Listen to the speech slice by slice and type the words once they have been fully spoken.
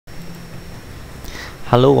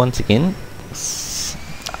Hello once again.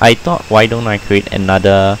 I thought, why don't I create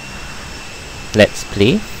another let's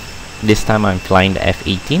play. This time I'm flying the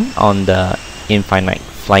F-18 on the Infinite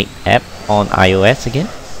Flight app on iOS again.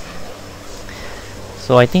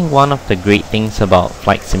 So I think one of the great things about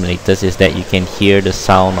flight simulators is that you can hear the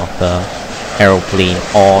sound of the aeroplane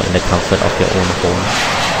all in the comfort of your own home.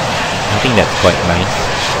 I think that's quite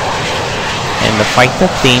nice. And the fighter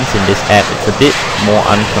planes in this app, it's a bit more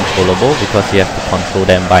uncontrollable because you have to control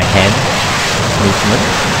them by hand movement.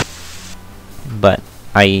 But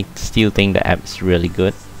I still think the app is really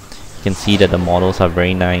good. You can see that the models are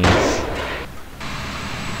very nice.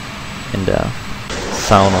 And the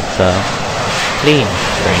sound of the plane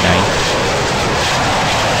is very nice.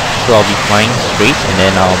 So I'll be flying straight and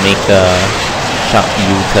then I'll make a sharp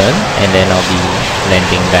U-turn and then I'll be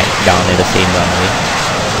landing back down at the same runway.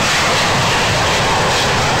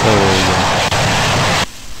 So yeah.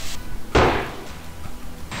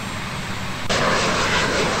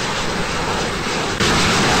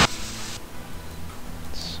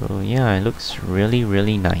 So yeah, it looks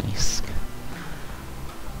really nice.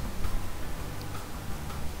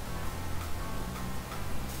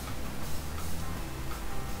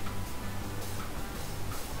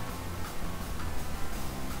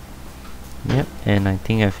 Yep, and I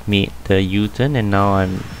think I've made the U-turn and now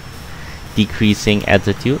I'm decreasing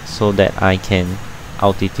altitude so that I can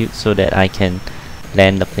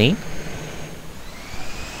land the plane.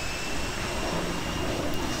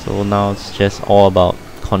 So now it's just all about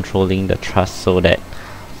controlling the thrust so that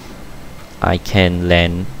I can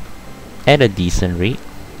land at a decent rate.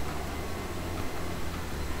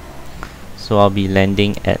 So I'll be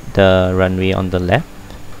landing at the runway on the left.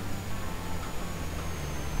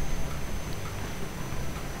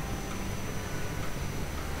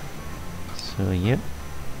 So yep,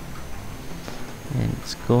 and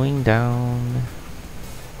it's going down.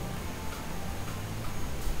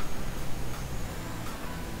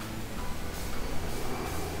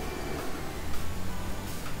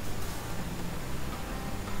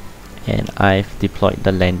 And I've deployed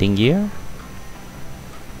the landing gear.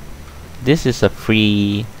 This is a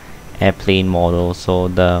free airplane model, so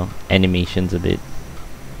the animation's a bit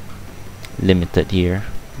limited here,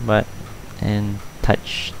 and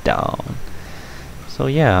touchdown. So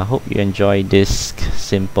yeah, I hope you enjoyed this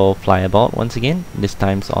simple flyabout once again. This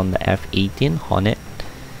time's on the F-18 Hornet.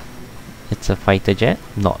 It's a fighter jet,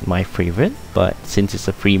 not my favorite, but since it's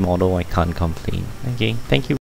a free model I can't complain. Okay, thank you.